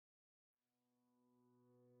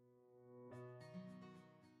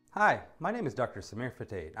Hi, my name is Dr. Samir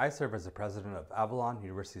Fatteh. I serve as the president of Avalon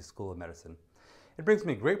University School of Medicine. It brings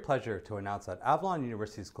me great pleasure to announce that Avalon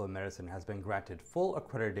University School of Medicine has been granted full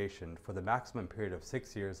accreditation for the maximum period of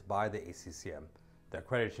 6 years by the ACCM, the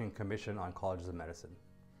Accreditation Commission on Colleges of Medicine.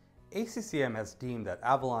 ACCM has deemed that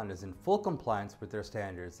Avalon is in full compliance with their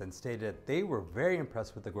standards and stated that they were very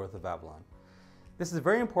impressed with the growth of Avalon. This is a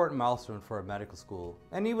very important milestone for a medical school,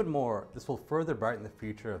 and even more, this will further brighten the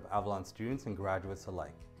future of Avalon students and graduates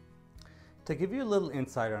alike. To give you a little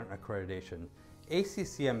insight on accreditation,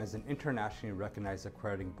 ACCM is an internationally recognized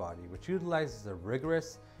accrediting body which utilizes a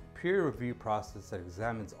rigorous peer review process that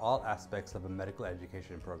examines all aspects of a medical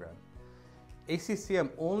education program. ACCM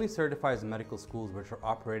only certifies medical schools which are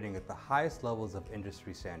operating at the highest levels of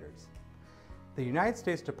industry standards. The United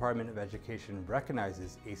States Department of Education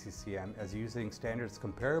recognizes ACCM as using standards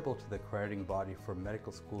comparable to the accrediting body for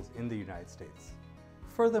medical schools in the United States.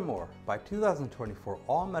 Furthermore, by 2024,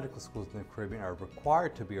 all medical schools in the Caribbean are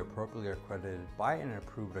required to be appropriately accredited by an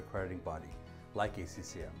approved accrediting body, like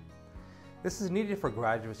ACCM. This is needed for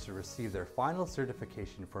graduates to receive their final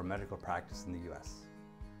certification for medical practice in the US.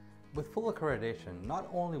 With full accreditation, not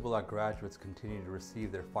only will our graduates continue to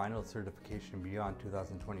receive their final certification beyond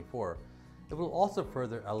 2024, it will also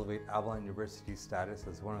further elevate Avalon University's status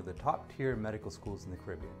as one of the top-tier medical schools in the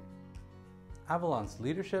Caribbean. Avalon's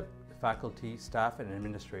leadership, faculty, staff, and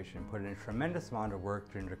administration put in a tremendous amount of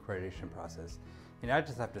work during the accreditation process, and I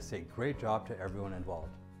just have to say great job to everyone involved.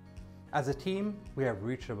 As a team, we have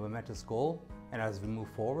reached a momentous goal, and as we move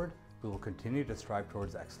forward, we will continue to strive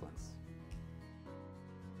towards excellence.